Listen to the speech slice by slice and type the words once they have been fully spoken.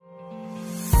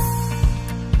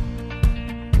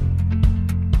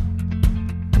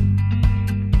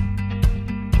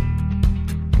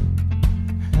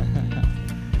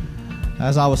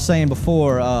As I was saying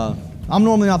before, I'm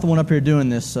normally not the one up here doing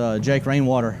this. Jake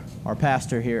Rainwater, our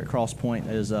pastor here at Cross Point,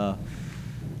 is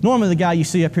normally the guy you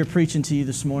see up here preaching to you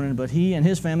this morning, but he and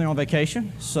his family are on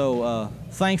vacation. So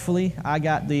thankfully, I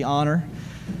got the honor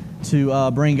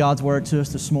to bring God's Word to us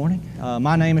this morning.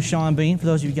 My name is Sean Bean. For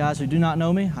those of you guys who do not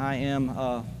know me, I am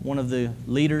one of the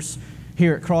leaders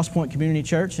here at Cross Point Community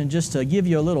Church. And just to give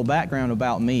you a little background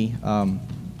about me,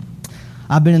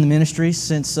 I've been in the ministry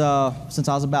since I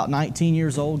was about 19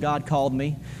 years old. God called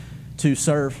me to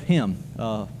serve Him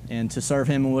and to serve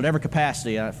Him in whatever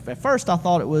capacity. At first, I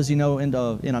thought it was, in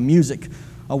a music,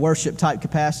 a worship type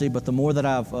capacity. But the more that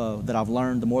I've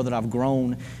learned, the more that I've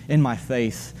grown in my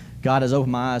faith, God has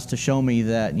opened my eyes to show me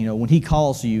that when He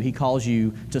calls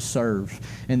you to serve,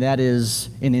 and that is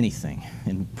in anything,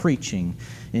 in preaching,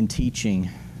 in teaching,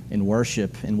 in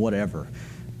worship, in whatever.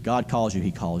 God calls you,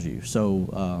 He calls you.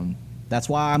 So that's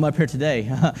why I'm up here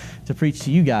today to preach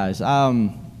to you guys. Now,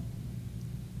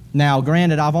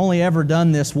 granted, I've only ever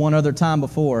done this one other time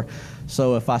before,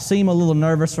 so if I seem a little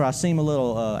nervous or I seem a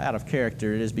little out of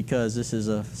character, it is because this is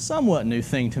a somewhat new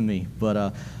thing to me.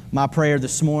 But my prayer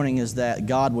this morning is that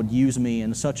God would use me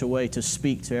in such a way to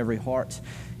speak to every heart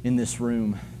in this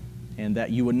room, and that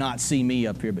you would not see me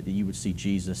up here, but that you would see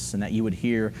Jesus, and that you would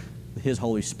hear His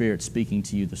Holy Spirit speaking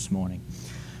to you this morning.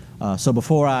 So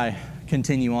before I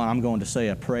continue on, I'm going to say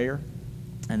a prayer,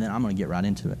 and then I'm going to get right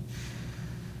into it.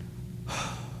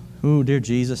 Oh, dear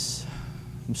Jesus,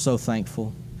 I'm so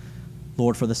thankful,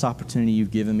 Lord, for this opportunity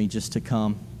you've given me just to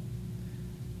come.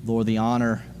 Lord, the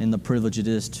honor and the privilege it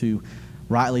is to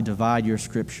rightly divide your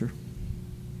Scripture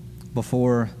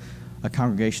before a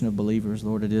congregation of believers.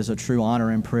 Lord, it is a true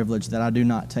honor and privilege that I do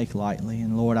not take lightly.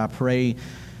 And Lord, I pray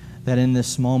that in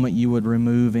this moment you would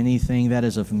remove anything that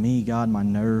is of me, God, my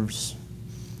nerves,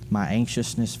 my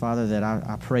anxiousness, Father, that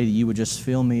I pray that you would just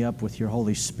fill me up with your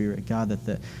Holy Spirit, God,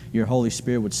 that your Holy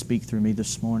Spirit would speak through me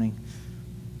this morning,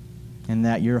 and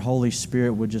that your Holy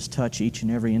Spirit would just touch each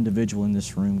and every individual in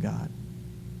this room, God.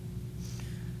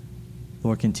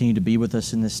 Lord, continue to be with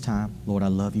us in this time. Lord, I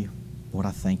love you. Lord,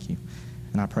 I thank you.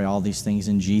 And I pray all these things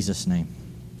in Jesus' name.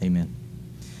 Amen.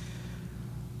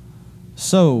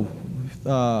 So,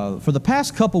 for the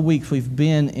past couple weeks, we've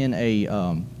been in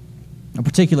a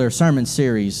particular sermon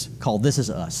series called This Is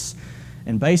Us.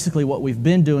 And basically what we've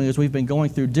been doing is we've been going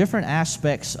through different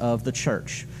aspects of the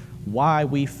church, why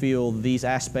we feel these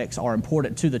aspects are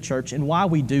important to the church and why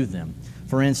we do them.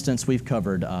 For instance, we've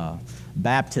covered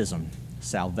baptism,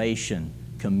 salvation,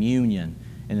 communion,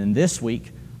 and then this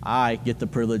week I get the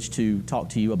privilege to talk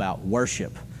to you about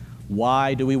worship.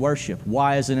 Why do we worship?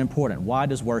 Why is it important? Why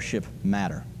does worship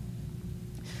matter?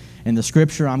 And the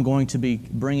scripture I'm going to be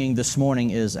bringing this morning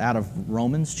is out of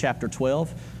Romans chapter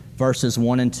 12, verses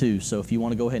 1 and 2. So if you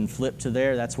want to go ahead and flip to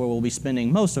there, that's where we'll be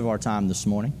spending most of our time this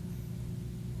morning.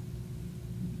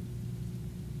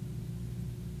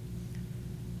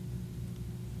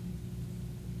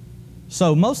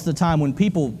 So most of the time when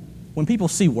people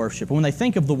see worship, when they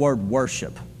think of the word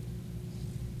worship,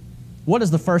 what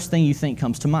is the first thing you think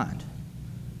comes to mind?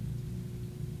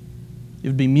 It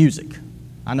would be music.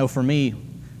 I know for me,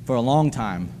 for a long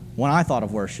time, when I thought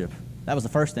of worship, that was the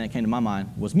first thing that came to my mind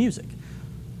was music.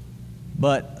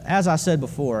 But as I said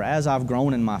before, as I've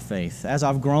grown in my faith, as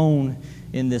I've grown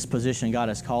in this position God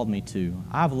has called me to,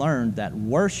 I've learned that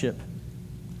worship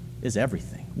is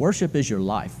everything. Worship is your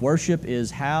life. Worship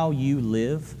is how you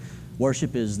live.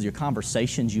 Worship is your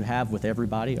conversations you have with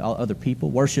everybody, other people.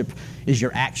 Worship is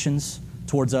your actions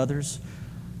towards others.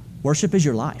 Worship is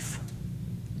your life.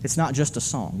 It's not just a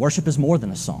song. Worship is more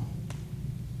than a song.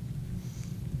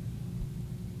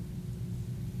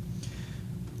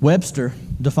 Webster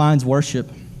defines worship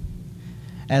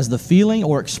as the feeling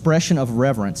or expression of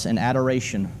reverence and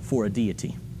adoration for a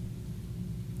deity.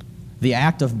 The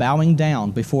act of bowing down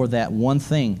before that one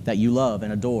thing that you love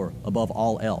and adore above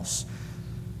all else.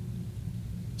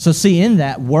 So see, in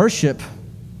that, worship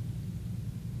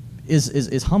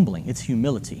is humbling. It's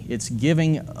humility. It's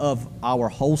giving of our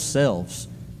whole selves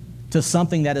to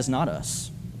something that is not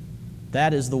us.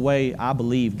 That is the way I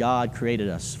believe God created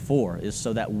us for, is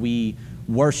so that we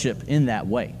worship in that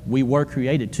way. We were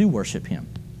created to worship Him.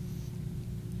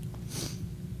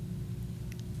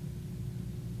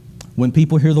 When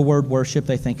people hear the word worship,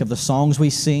 they think of the songs we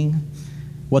sing,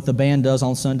 what the band does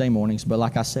on Sunday mornings, but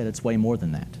like I said, it's way more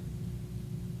than that.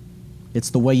 It's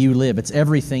the way you live. It's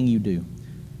everything you do.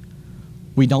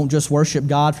 We don't just worship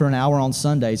God for an hour on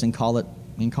Sundays and call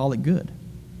it good.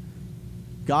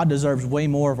 God deserves way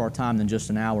more of our time than just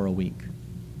an hour a week.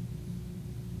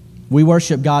 We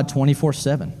worship God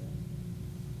 24/7.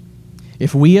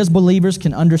 If we as believers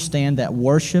can understand that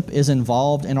worship is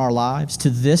involved in our lives to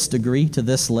this degree, to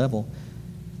this level,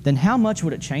 then how much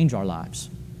would it change our lives?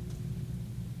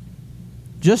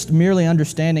 Just merely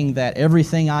understanding that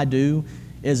everything I do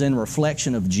is in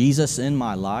reflection of Jesus in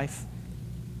my life,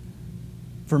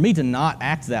 for me to not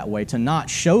act that way, to not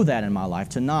show that in my life,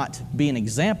 to not be an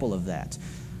example of that.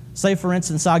 Say, for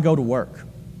instance, I go to work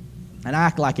and I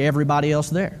act like everybody else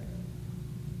there.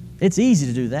 It's easy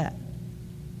to do that.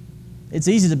 It's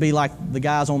easy to be like the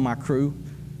guys on my crew,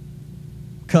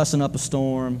 cussing up a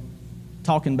storm,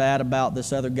 talking bad about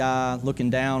this other guy, looking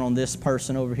down on this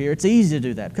person over here. It's easy to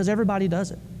do that because everybody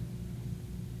does it.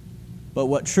 But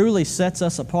what truly sets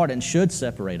us apart and should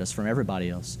separate us from everybody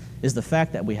else is the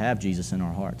fact that we have Jesus in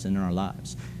our hearts and in our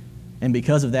lives. And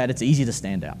because of that, it's easy to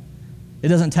stand out. It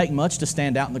doesn't take much to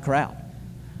stand out in the crowd.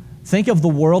 Think of the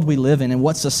world we live in and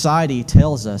what society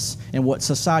tells us and what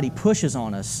society pushes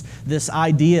on us, this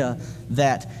idea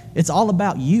that it's all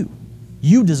about you.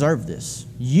 You deserve this.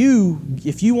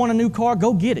 If you want a new car,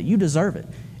 go get it. You deserve it.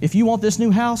 If you want this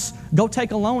new house, go take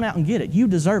a loan out and get it. You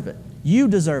deserve it. You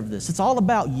deserve this. It's all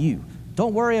about you.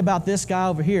 Don't worry about this guy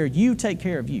over here. You take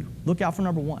care of you. Look out for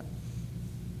number one.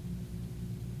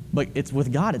 But it's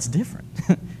with God, it's different.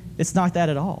 It's not that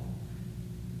at all.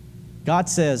 God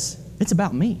says, it's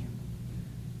about me.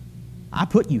 I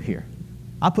put you here.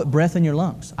 I put breath in your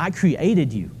lungs. I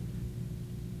created you.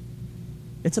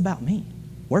 It's about me.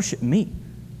 Worship me.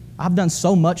 I've done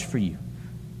so much for you.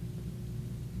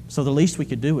 So the least we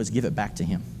could do is give it back to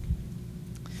Him.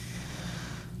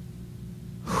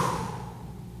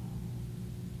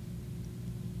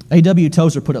 A.W.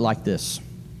 Tozer put it like this: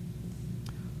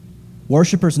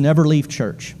 worshipers never leave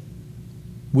church.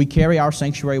 We carry our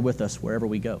sanctuary with us wherever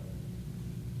we go.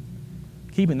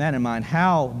 Keeping that in mind,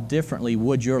 how differently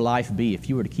would your life be if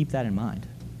you were to keep that in mind?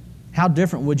 How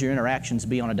different would your interactions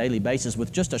be on a daily basis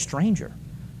with just a stranger?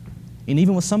 And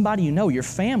even with somebody you know, your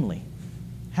family.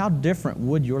 How different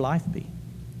would your life be?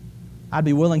 I'd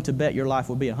be willing to bet your life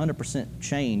would be 100%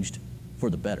 changed for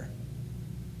the better.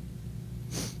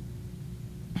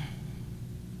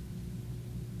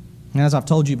 And as I've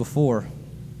told you before,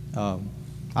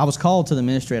 I was called to the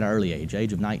ministry at an early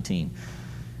age of 19.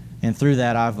 And through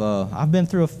that, I've been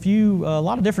through a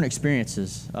lot of different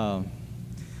experiences.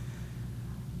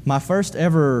 My first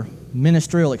ever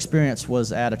ministerial experience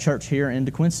was at a church here in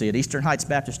DeQuincy at Eastern Heights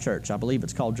Baptist Church. I believe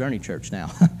it's called Journey Church now.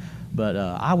 But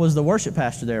I was the worship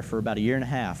pastor there for about a year and a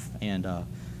half. And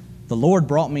the Lord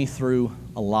brought me through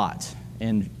a lot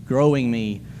and growing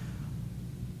me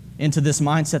into this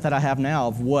mindset that I have now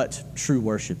of what true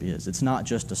worship is. It's not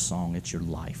just a song, it's your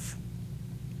life.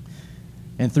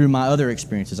 And through my other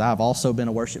experiences, I've also been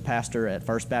a worship pastor at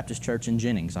First Baptist Church in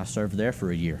Jennings. I served there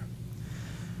for a year.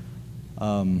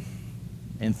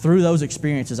 And through those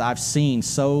experiences, I've seen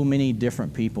so many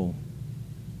different people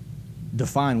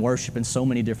define worship in so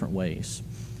many different ways.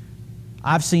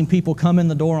 I've seen people come in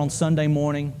the door on Sunday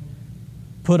morning,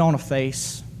 put on a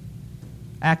face,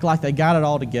 act like they got it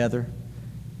all together.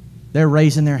 They're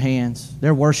raising their hands.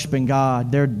 They're worshiping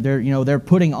God. They're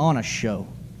putting on a show.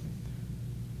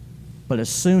 But as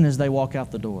soon as they walk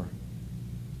out the door,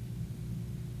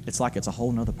 it's like it's a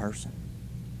whole nother person.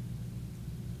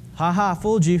 Ha, I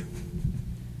fooled you.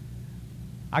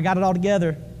 I got it all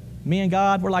together. Me and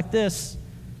God, we're like this.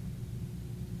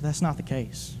 But that's not the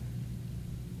case.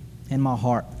 And my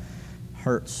heart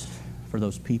hurts for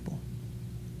those people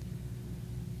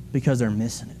because they're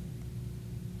missing it.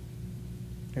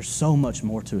 There's so much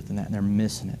more to it than that, and they're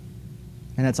missing it.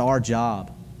 And it's our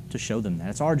job to show them that.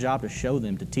 It's our job to show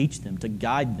them, to teach them, to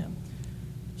guide them.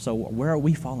 So where are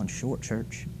we falling short,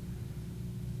 church?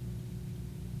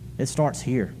 It starts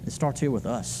here. It starts here with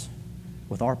us,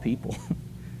 with our people.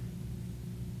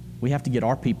 We have to get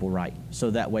our people right,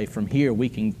 so that way from here we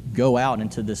can go out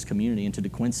into this community, into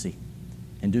DeQuincy,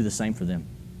 and do the same for them.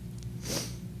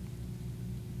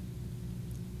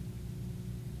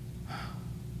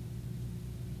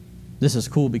 This is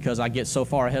cool because I get so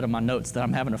far ahead of my notes that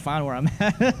I'm having to find where I'm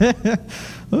at.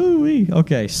 Ooh-wee.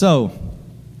 Okay, so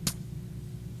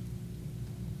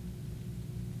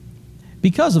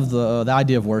because of the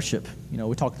idea of worship,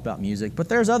 we talked about music, but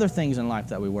there's other things in life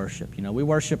that we worship. We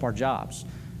worship our jobs.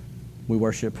 We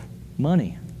worship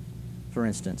money, for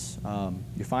instance,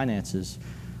 your finances.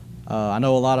 I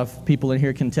know a lot of people in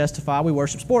here can testify. We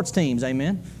worship sports teams,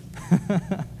 amen?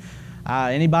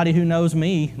 Anybody who knows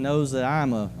me knows that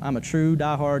I'm a true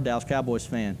diehard Dallas Cowboys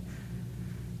fan.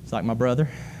 It's like my brother.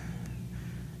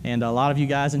 And a lot of you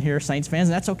guys in here are Saints fans,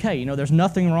 and that's okay. There's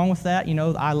nothing wrong with that.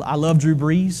 I love Drew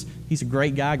Brees. He's a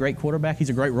great guy, great quarterback.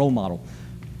 He's a great role model.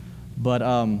 But,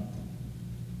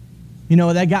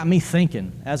 That got me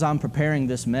thinking as I'm preparing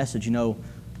this message,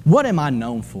 what am I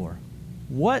known for?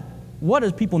 What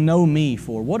does people know me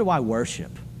for? What do I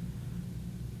worship?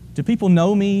 Do people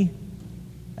know me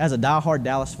as a diehard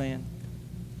Dallas fan?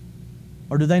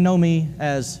 Or do they know me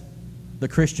as the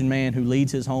Christian man who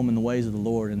leads his home in the ways of the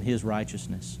Lord and His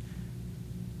righteousness?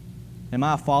 Am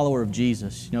I a follower of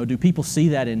Jesus? Do people see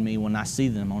that in me when I see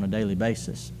them on a daily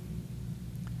basis?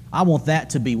 I want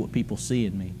that to be what people see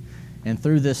in me. And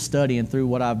through this study and through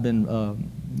what I've been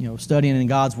studying in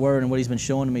God's Word and what He's been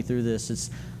showing to me through this,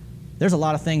 there's a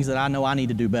lot of things that I know I need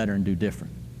to do better and do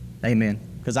different. Amen.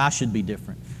 Because I should be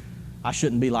different. I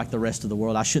shouldn't be like the rest of the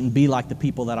world. I shouldn't be like the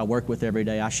people that I work with every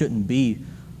day. I shouldn't be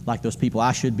like those people.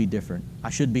 I should be different.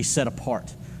 I should be set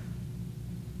apart.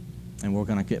 And we're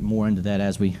going to get more into that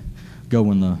as we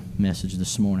go in the message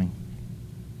this morning.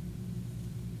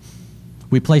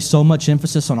 We place so much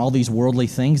emphasis on all these worldly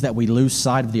things that we lose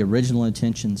sight of the original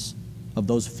intentions of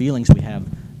those feelings we have,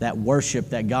 that worship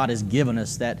that God has given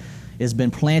us, that has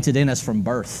been planted in us from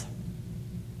birth.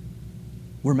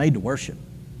 We're made to worship.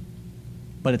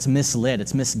 But it's misled,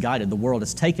 it's misguided. The world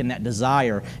has taken that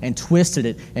desire and twisted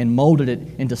it and molded it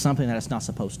into something that it's not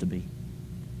supposed to be.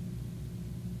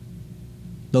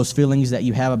 Those feelings that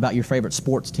you have about your favorite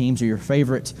sports teams or your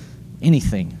favorite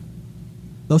anything,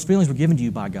 those feelings were given to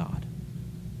you by God.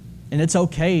 And it's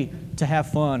okay to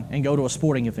have fun and go to a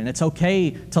sporting event. It's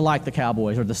okay to like the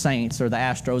Cowboys or the Saints or the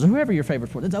Astros or whoever your favorite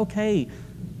sport. It's okay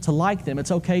to like them.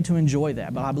 It's okay to enjoy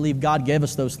that. But I believe God gave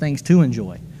us those things to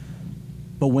enjoy.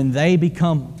 But when they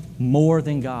become more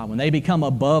than God, when they become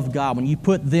above God, when you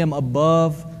put them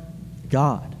above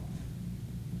God,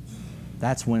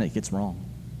 that's when it gets wrong.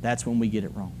 That's when we get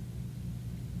it wrong.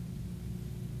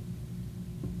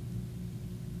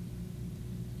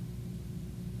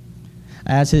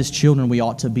 As His children, we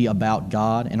ought to be about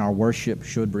God, and our worship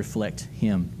should reflect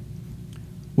Him.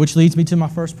 Which leads me to my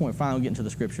first point. Finally, getting to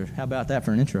the Scripture. How about that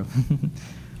for an intro?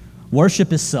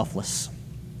 Worship is selfless.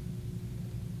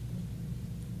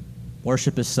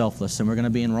 Worship is selfless. And we're going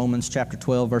to be in Romans chapter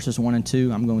 12, verses 1 and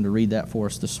 2. I'm going to read that for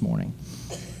us this morning.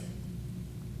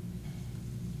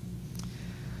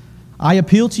 I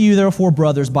appeal to you, therefore,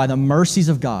 brothers, by the mercies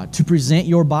of God, to present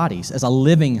your bodies as a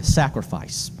living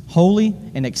sacrifice, holy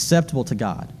and acceptable to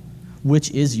God,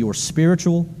 which is your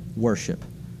spiritual worship.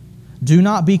 Do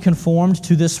not be conformed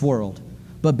to this world,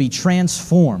 but be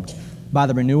transformed by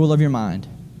the renewal of your mind,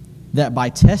 that by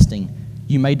testing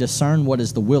you may discern what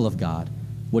is the will of God,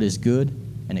 what is good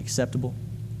and acceptable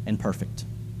and perfect.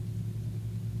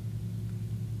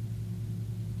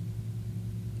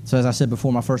 So as I said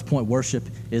before, my first point, worship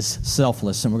is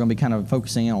selfless, and we're going to be kind of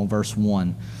focusing in on verse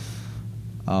 1.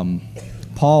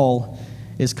 Paul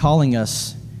is calling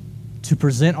us to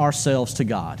present ourselves to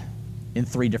God in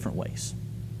 3 different ways.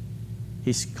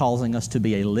 He's calling us to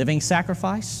be a living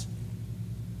sacrifice,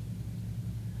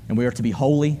 and we are to be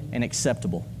holy and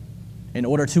acceptable. In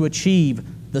order to achieve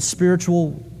the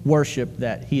spiritual worship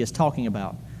that he is talking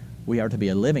about, we are to be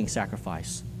a living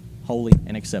sacrifice, holy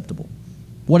and acceptable.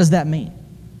 What does that mean?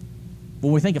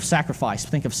 When we think of sacrifice,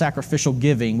 think of sacrificial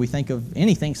giving, we think of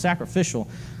anything sacrificial.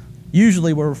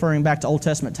 Usually we're referring back to Old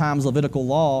Testament times, Levitical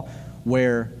law,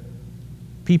 where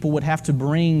people would have to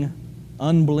bring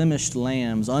unblemished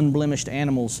lambs, unblemished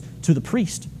animals to the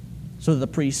priest so that the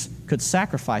priest could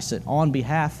sacrifice it on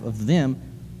behalf of them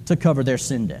to cover their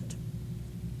sin debt.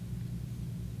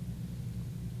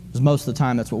 Because most of the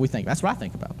time that's what we think. That's what I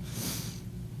think about.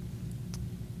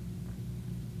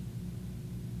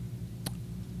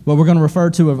 Well, we're going to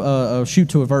refer to shoot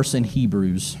to a verse in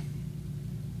Hebrews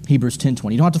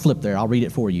 10:20. You don't have to flip there. I'll read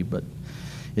it for you. But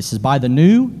it says, by the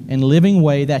new and living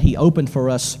way that he opened for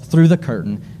us through the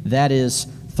curtain, that is,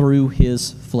 through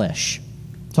his flesh.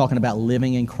 Talking about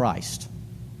living in Christ.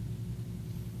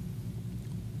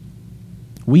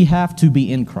 We have to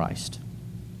be in Christ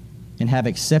and have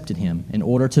accepted him in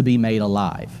order to be made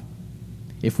alive.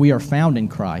 If we are found in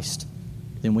Christ,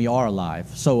 then we are alive.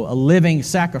 So a living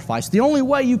sacrifice. The only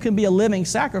way you can be a living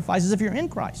sacrifice is if you're in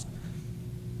Christ.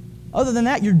 Other than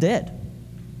that, you're dead.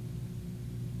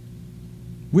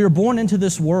 We are born into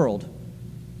this world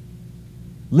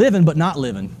living but not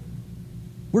living.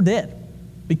 We're dead.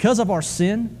 Because of our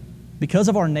sin, because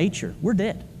of our nature, we're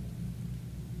dead.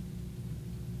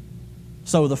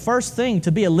 So the first thing,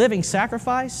 to be a living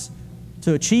sacrifice,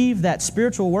 to achieve that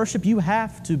spiritual worship, you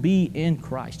have to be in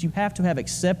Christ. You have to have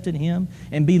accepted him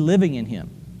and be living in him.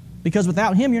 Because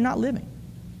without him, you're not living.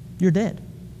 You're dead.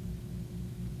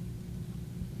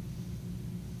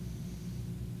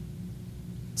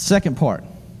 Second part,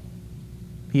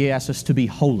 he asks us to be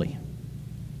holy.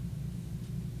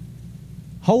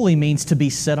 Holy means to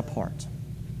be set apart.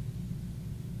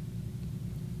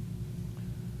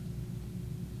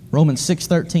 Romans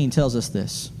 6:13 tells us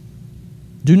this.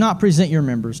 Do not present your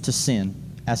members to sin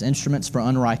as instruments for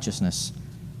unrighteousness,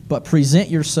 but present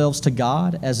yourselves to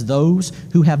God as those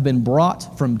who have been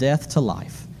brought from death to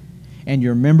life, and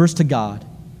your members to God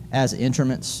as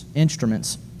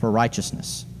instruments for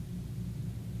righteousness.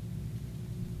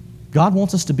 God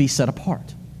wants us to be set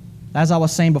apart. As I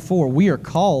was saying before, we are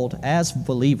called as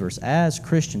believers, as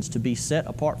Christians, to be set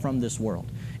apart from this world.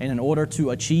 And in order to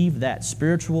achieve that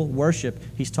spiritual worship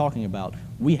he's talking about,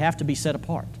 we have to be set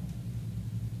apart.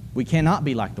 We cannot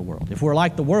be like the world. If we're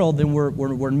like the world, then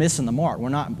we're missing the mark. We're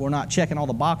not checking all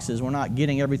the boxes. We're not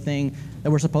getting everything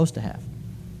that we're supposed to have.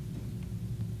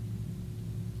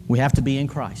 We have to be in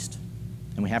Christ,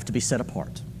 and we have to be set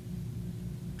apart.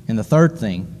 And the third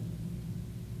thing,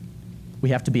 we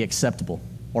have to be acceptable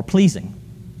or pleasing.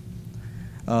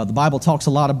 The Bible talks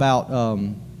a lot about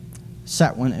in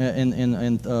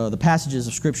the passages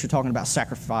of Scripture talking about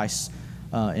sacrifice.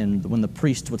 And when the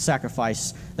priest would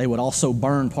sacrifice, they would also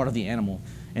burn part of the animal.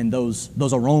 And those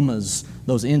aromas,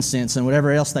 those incense, and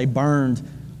whatever else they burned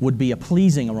would be a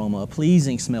pleasing aroma, a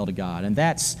pleasing smell to God. And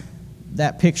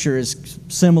that picture is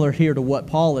similar here to what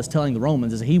Paul is telling the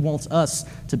Romans, is he wants us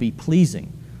to be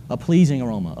pleasing, a pleasing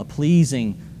aroma, a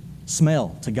pleasing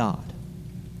smell to God.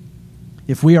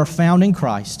 If we are found in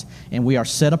Christ and we are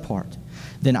set apart,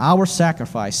 then our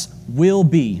sacrifice will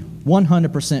be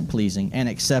 100% pleasing and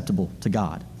acceptable to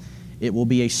God. It will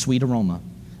be a sweet aroma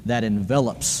that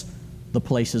envelops the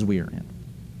places we are in.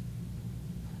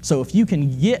 So if you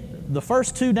can get the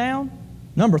first two down,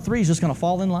 number three is just going to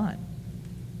fall in line.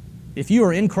 If you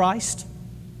are in Christ,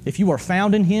 if you are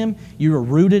found in Him, you are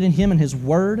rooted in Him and His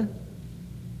Word,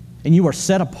 and you are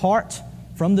set apart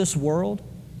from this world,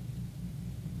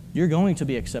 you're going to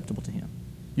be acceptable to Him.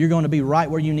 You're going to be right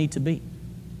where you need to be.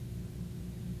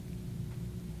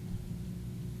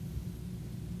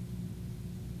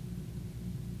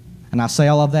 And I say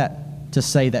all of that to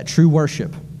say that true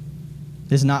worship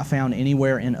is not found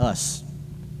anywhere in us.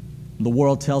 The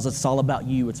world tells us it's all about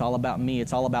you, it's all about me,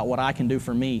 it's all about what I can do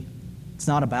for me. It's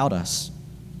not about us.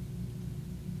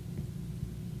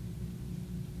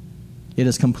 It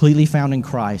is completely found in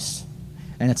Christ,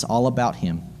 and it's all about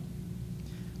Him.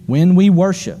 When we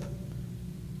worship,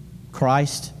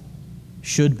 Christ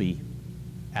should be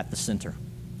at the center.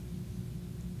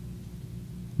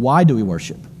 Why do we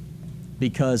worship?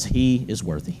 Because He is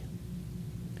worthy.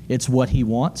 It's what He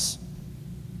wants,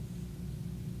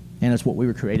 and it's what we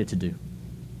were created to do.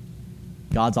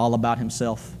 God's all about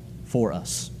Himself for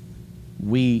us.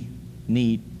 We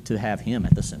need to have Him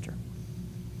at the center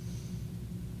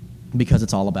because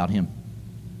it's all about Him.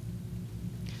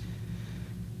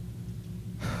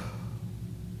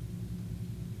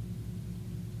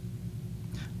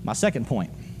 My second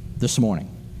point this morning,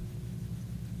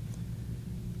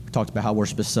 we talked about how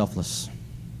worship is selfless,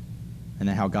 and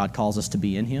then how God calls us to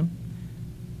be in Him,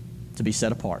 to be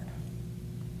set apart.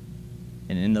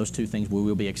 And in those two things, we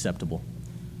will be acceptable.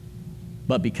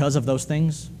 But because of those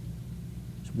things,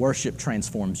 worship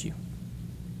transforms you.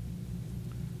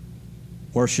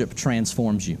 Worship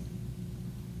transforms you.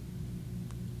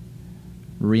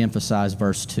 Re-emphasize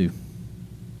verse 2.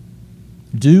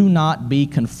 Do not be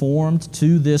conformed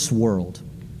to this world,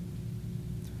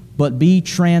 but be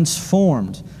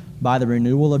transformed by the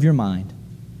renewal of your mind,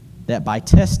 that by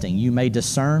testing you may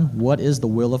discern what is the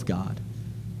will of God,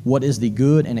 what is the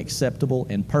good and acceptable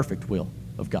and perfect will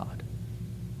of God.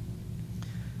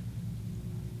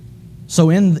 So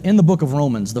in the book of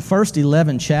Romans, the first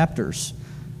 11 chapters,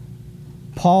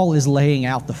 Paul is laying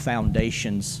out the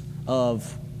foundations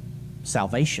of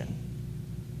salvation.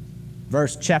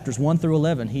 Chapters 1 through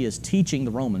 11, he is teaching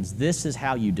the Romans, this is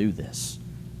how you do this.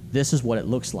 This is what it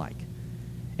looks like.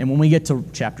 And when we get to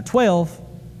chapter 12,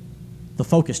 the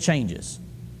focus changes.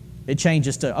 It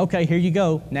changes to, okay, here you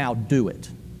go, now do it.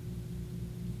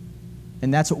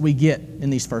 And that's what we get in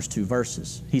these first two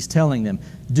verses. He's telling them,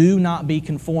 do not be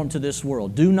conformed to this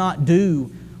world. Do not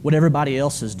do what everybody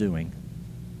else is doing,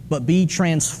 but be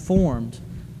transformed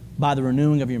by the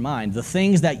renewing of your mind. The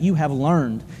things that you have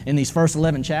learned in these first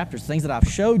 11 chapters, things that I've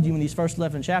showed you in these first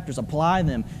 11 chapters, apply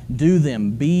them, do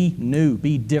them, be new,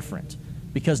 be different.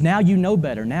 Because now you know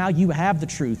better. Now you have the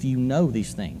truth. You know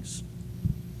these things.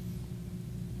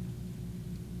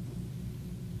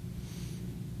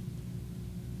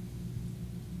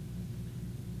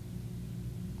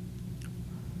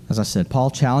 As I said,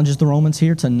 Paul challenges the Romans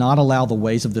here to not allow the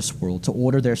ways of this world to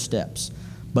order their steps,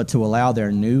 but to allow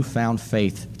their newfound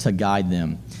faith to guide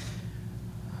them.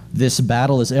 This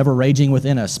battle is ever raging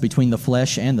within us between the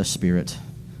flesh and the spirit.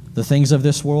 The things of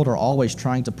this world are always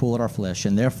trying to pull at our flesh,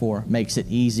 and therefore makes it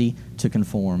easy to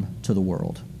conform to the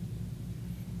world.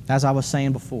 As I was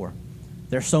saying before,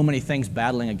 there's so many things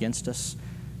battling against us.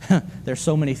 There's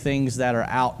so many things that are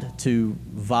out to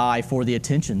vie for the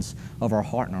attentions of our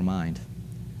heart and our mind.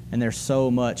 And there's so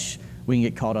much we can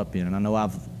get caught up in. And I know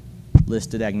I've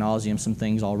listed ad nauseum some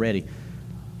things already.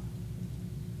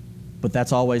 But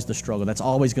that's always the struggle. That's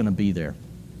always going to be there.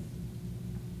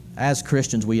 As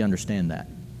Christians, we understand that.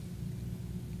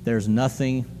 There's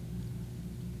nothing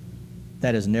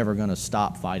that is never going to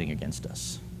stop fighting against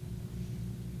us.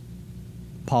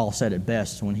 Paul said it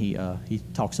best when he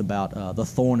talks about the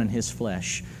thorn in his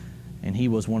flesh. And he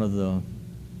was one of the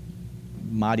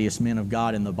mightiest men of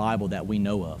God in the Bible that we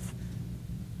know of.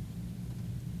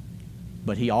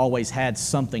 But he always had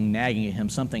something nagging at him,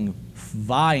 something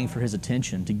vying for his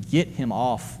attention to get him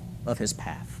off of his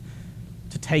path,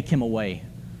 to take him away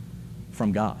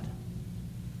from God.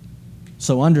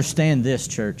 So understand this,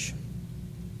 church.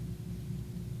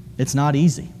 It's not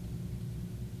easy.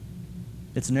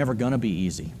 It's never going to be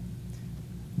easy.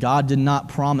 God did not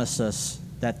promise us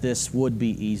that this would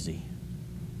be easy.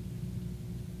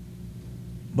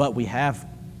 But we have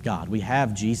God. We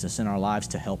have Jesus in our lives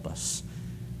to help us.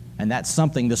 And that's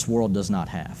something this world does not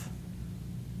have.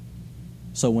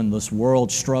 So when this world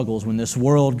struggles, when this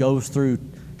world goes through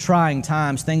trying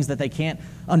times, things that they can't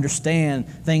understand,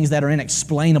 things that are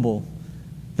inexplainable,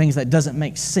 things that doesn't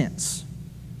make sense,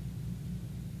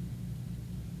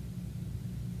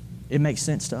 it makes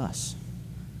sense to us.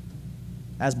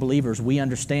 As believers, we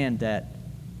understand that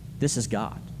this is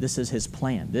God. This is His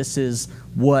plan. This is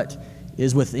what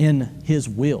is within His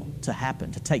will to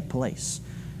happen, to take place.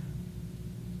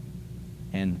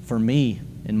 And for me,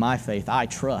 in my faith, I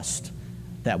trust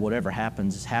that whatever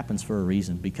happens for a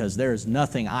reason, because there is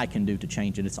nothing I can do to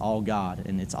change it. It's all God,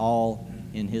 and it's all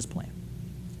in His plan.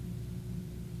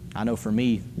 I know for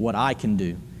me, what I can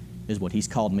do is what He's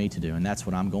called me to do, and that's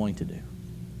what I'm going to do.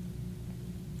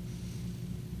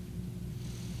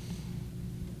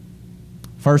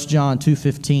 1 John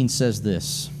 2:15 says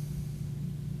this,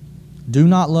 "Do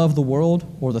not love the world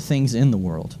or the things in the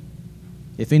world.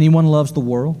 If anyone loves the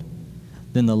world,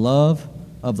 then the love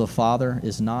of the Father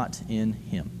is not in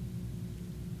him."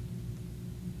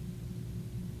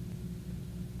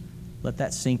 Let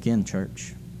that sink in,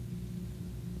 church.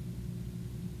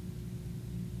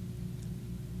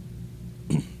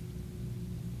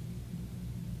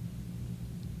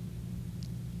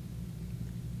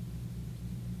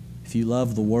 If you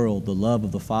love the world, the love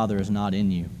of the Father is not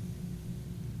in you.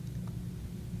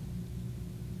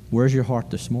 Where's your heart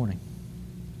this morning?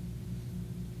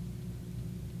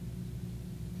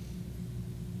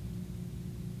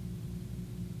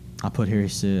 I put here, he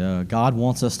said, God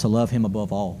wants us to love Him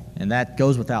above all. And that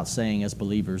goes without saying as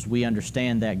believers. We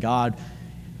understand that God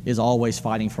is always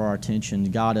fighting for our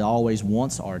attention. God always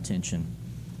wants our attention.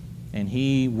 And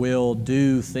He will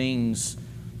do things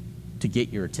to get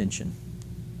your attention.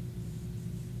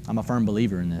 I'm a firm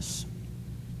believer in this.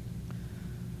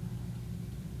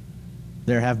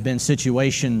 There have been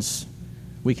situations,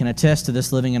 we can attest to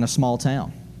this living in a small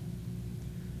town.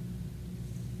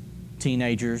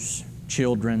 Teenagers,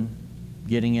 children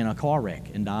getting in a car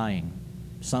wreck and dying.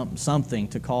 Something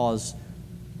to cause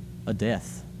a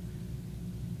death.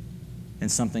 And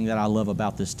something that I love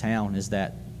about this town is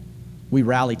that we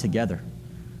rally together.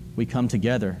 We come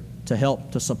together to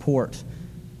help, to support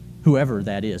whoever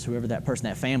that is, whoever that person,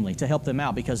 that family, to help them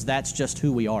out, because that's just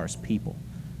who we are as people.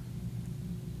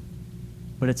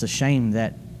 But it's a shame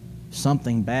that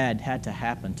something bad had to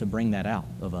happen to bring that out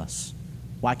of us.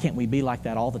 Why can't we be like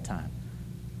that all the time?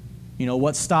 You know,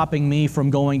 what's stopping me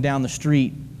from going down the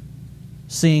street,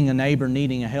 seeing a neighbor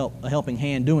needing a helping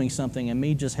hand, doing something, and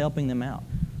me just helping them out?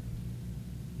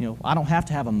 You know, I don't have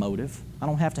to have a motive. I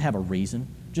don't have to have a reason.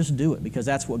 Just do it, because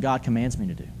that's what God commands me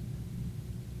to do.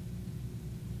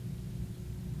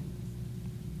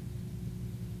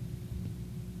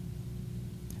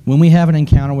 When we have an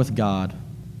encounter with God,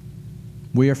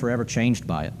 we are forever changed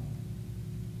by it.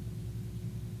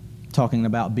 Talking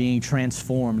about being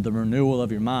transformed, the renewal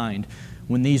of your mind.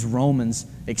 When these Romans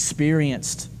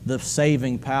experienced the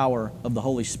saving power of the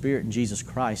Holy Spirit in Jesus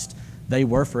Christ, they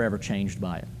were forever changed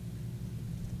by it.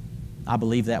 I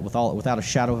believe that without a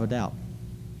shadow of a doubt.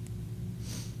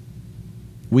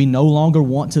 We no longer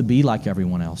want to be like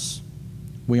everyone else.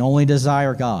 We only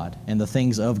desire God and the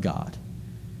things of God.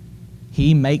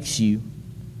 He makes you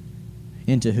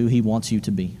into who He wants you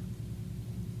to be.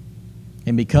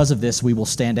 And because of this, we will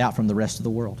stand out from the rest of the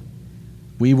world.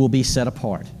 We will be set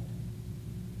apart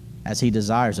as He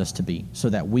desires us to be, so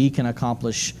that we can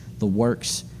accomplish the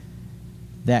works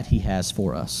that He has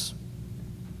for us.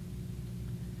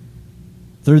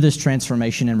 Through this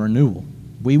transformation and renewal,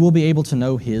 we will be able to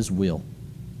know His will.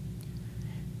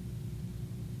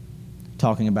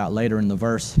 talking about later in the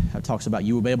verse, it talks about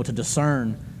you will be able to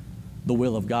discern the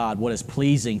will of God, what is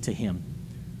pleasing to Him.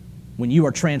 When you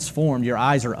are transformed, your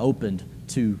eyes are opened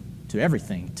to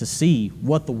everything, to see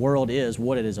what the world is,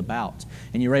 what it is about.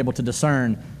 And you're able to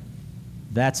discern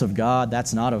that's of God,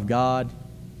 that's not of God.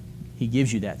 He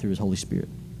gives you that through His Holy Spirit.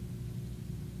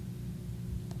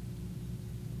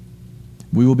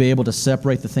 We will be able to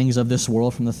separate the things of this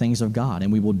world from the things of God,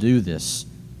 and we will do this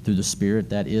through the Spirit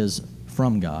that is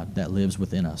from God, that lives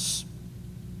within us.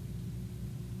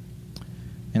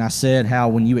 And I said how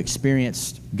when you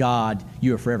experienced God,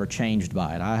 you are forever changed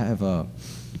by it. I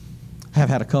have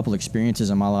had a couple experiences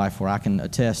in my life where I can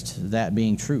attest to that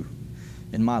being true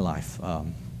in my life.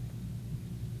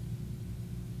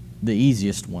 The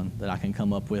easiest one that I can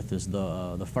come up with is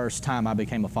the first time I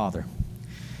became a father.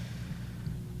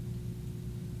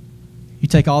 You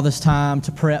take all this time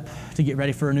to prep to get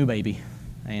ready for a new baby,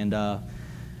 and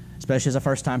especially as a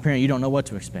first-time parent, you don't know what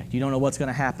to expect. You don't know what's going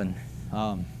to happen.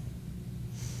 But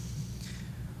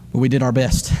we did our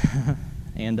best,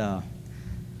 and I'm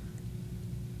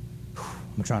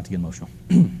trying to get emotional.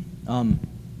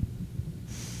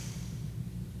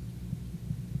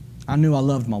 I knew I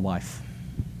loved my wife.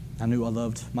 I knew I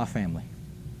loved my family.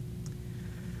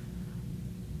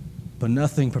 But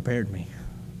nothing prepared me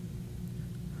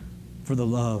for the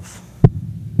love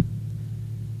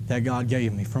that God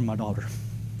gave me from my daughter.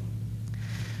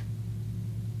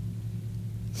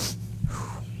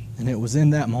 And it was in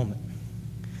that moment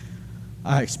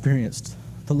I experienced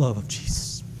the love of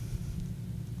Jesus,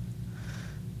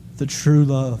 the true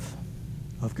love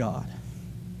of God.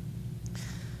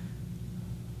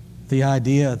 The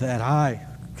idea that I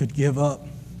could give up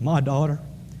my daughter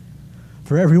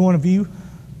for every one of you,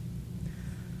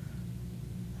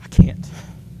 I can't.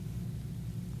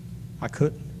 I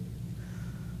couldn't.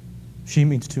 She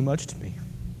means too much to me.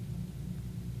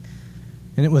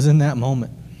 And it was in that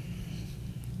moment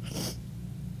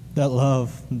that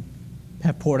love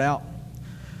had poured out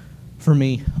for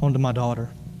me onto my daughter.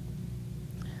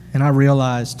 And I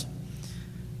realized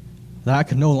that I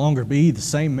could no longer be the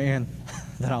same man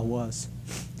that I was.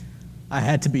 I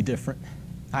had to be different.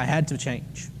 I had to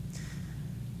change.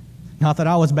 Not that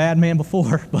I was a bad man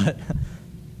before, but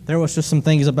there was just some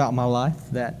things about my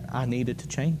life that I needed to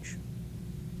change.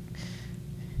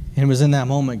 And it was in that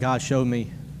moment God showed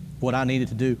me what I needed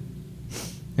to do.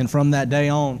 And from that day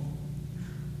on,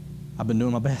 I've been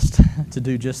doing my best to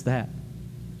do just that.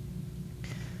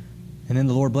 And then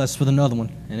the Lord blessed us with another one,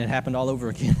 and it happened all over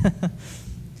again.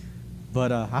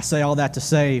 But I say all that to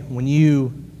say, when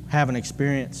you have an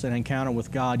experience, an encounter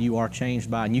with God, you are changed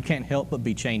by it, and you can't help but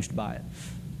be changed by it.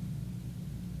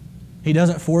 He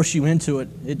doesn't force you into it.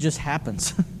 It just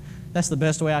happens. That's the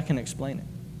best way I can explain it.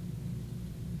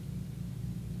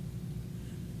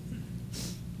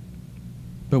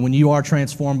 But when you are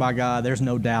transformed by God, there's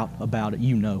no doubt about it.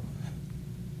 You know.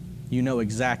 You know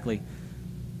exactly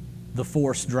the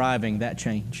force driving that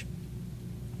change.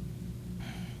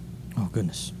 Oh,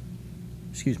 goodness.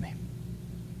 Excuse me.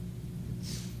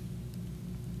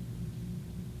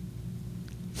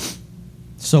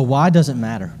 So why does it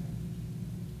matter?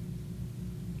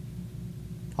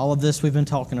 All of this we've been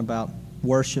talking about,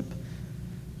 worship,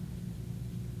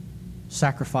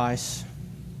 sacrifice,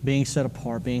 being set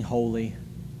apart, being holy,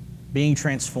 being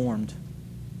transformed.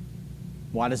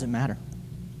 Why does it matter?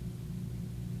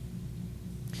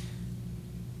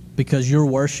 Because your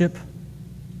worship,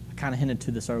 I kind of hinted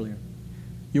to this earlier,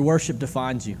 your worship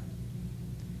defines you.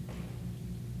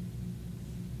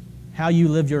 How you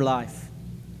live your life,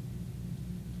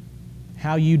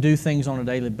 how you do things on a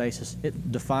daily basis,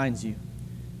 it defines you.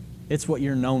 It's what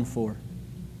you're known for.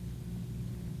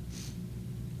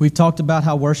 We've talked about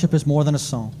how worship is more than a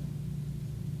song.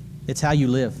 It's how you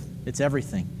live. It's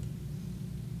everything.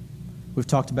 We've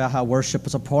talked about how worship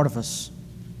is a part of us.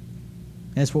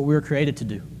 And it's what we were created to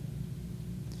do.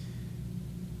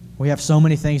 We have so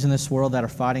many things in this world that are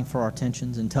fighting for our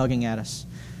attentions and tugging at us.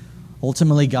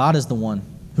 Ultimately, God is the one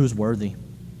who's worthy.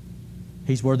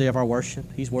 He's worthy of our worship.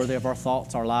 He's worthy of our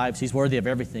thoughts, our lives. He's worthy of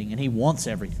everything, and He wants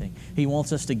everything. He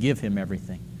wants us to give Him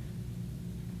everything.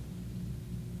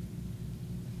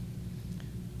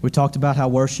 We talked about how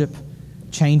worship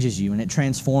changes you and it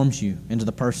transforms you into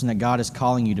the person that God is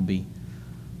calling you to be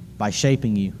by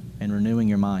shaping you and renewing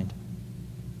your mind.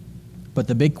 But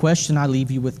the big question I leave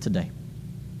you with today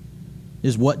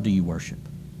is, what do you worship?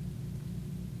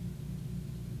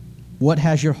 What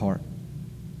has your heart?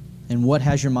 And what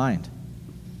has your mind?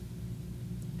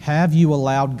 Have you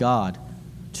allowed God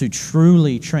to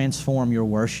truly transform your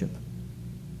worship?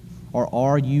 Or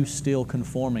are you still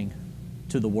conforming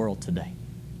to the world today?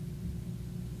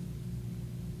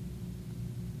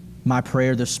 My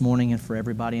prayer this morning and for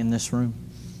everybody in this room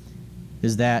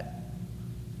is that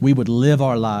we would live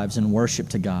our lives in worship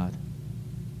to God.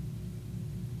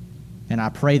 And I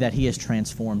pray that He has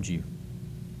transformed you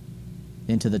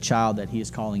into the child that He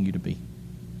is calling you to be.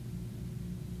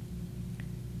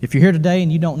 If you're here today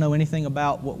and you don't know anything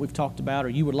about what we've talked about, or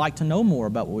you would like to know more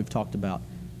about what we've talked about,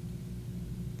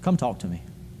 come talk to me.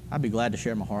 I'd be glad to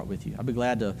share my heart with you. I'd be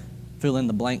glad to fill in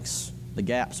the blanks, the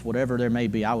gaps, whatever there may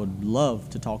be. I would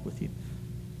love to talk with you.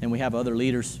 And we have other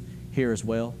leaders here as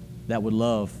well that would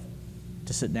love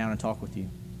to sit down and talk with you.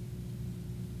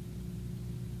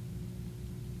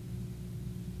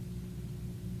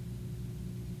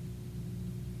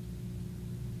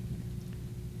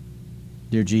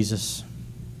 Dear Jesus,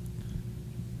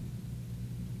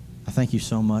 I thank you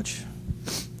so much,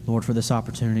 Lord, for this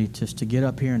opportunity just to get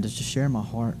up here and just to share my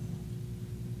heart.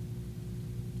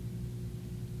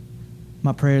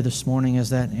 My prayer this morning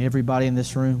is that everybody in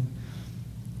this room,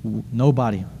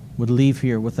 nobody would leave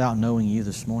here without knowing you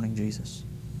this morning, Jesus.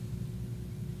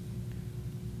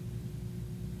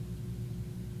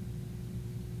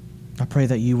 I pray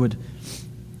that you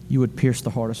would pierce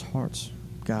the hardest hearts,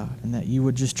 God, and that you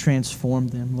would just transform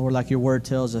them. Lord, like your word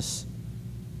tells us,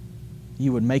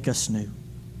 you would make us new.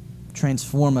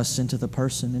 Transform us into the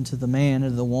person, into the man,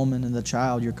 into the woman, and the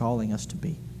child you're calling us to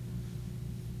be.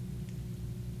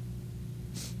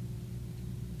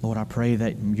 Lord, I pray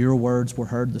that your words were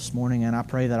heard this morning, and I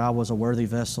pray that I was a worthy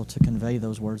vessel to convey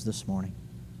those words this morning.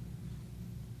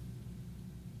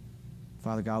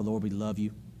 Father God, Lord, we love you,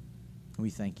 and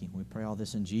we thank you. We pray all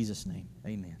this in Jesus' name.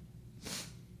 Amen.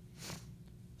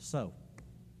 So,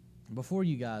 before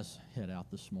you guys head out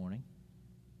this morning,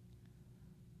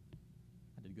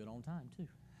 I did good on time, too.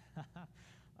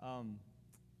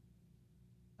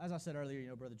 As I said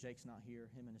earlier, Brother Jake's not here.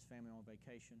 Him and his family are on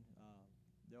vacation.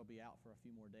 They'll be out for a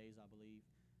few more days, I believe.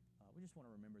 We just want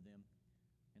to remember them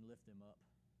and lift them up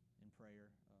in prayer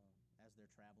as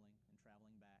they're traveling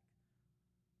back.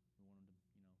 We want them to,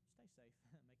 stay safe,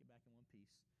 make it back in one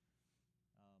piece.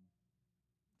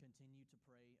 Continue to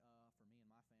pray for me and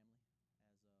my family as I get to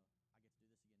do this again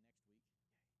next week.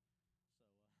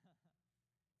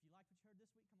 So if you like what you heard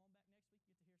this week, come on back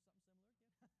next week.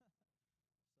 You get to hear something similar again.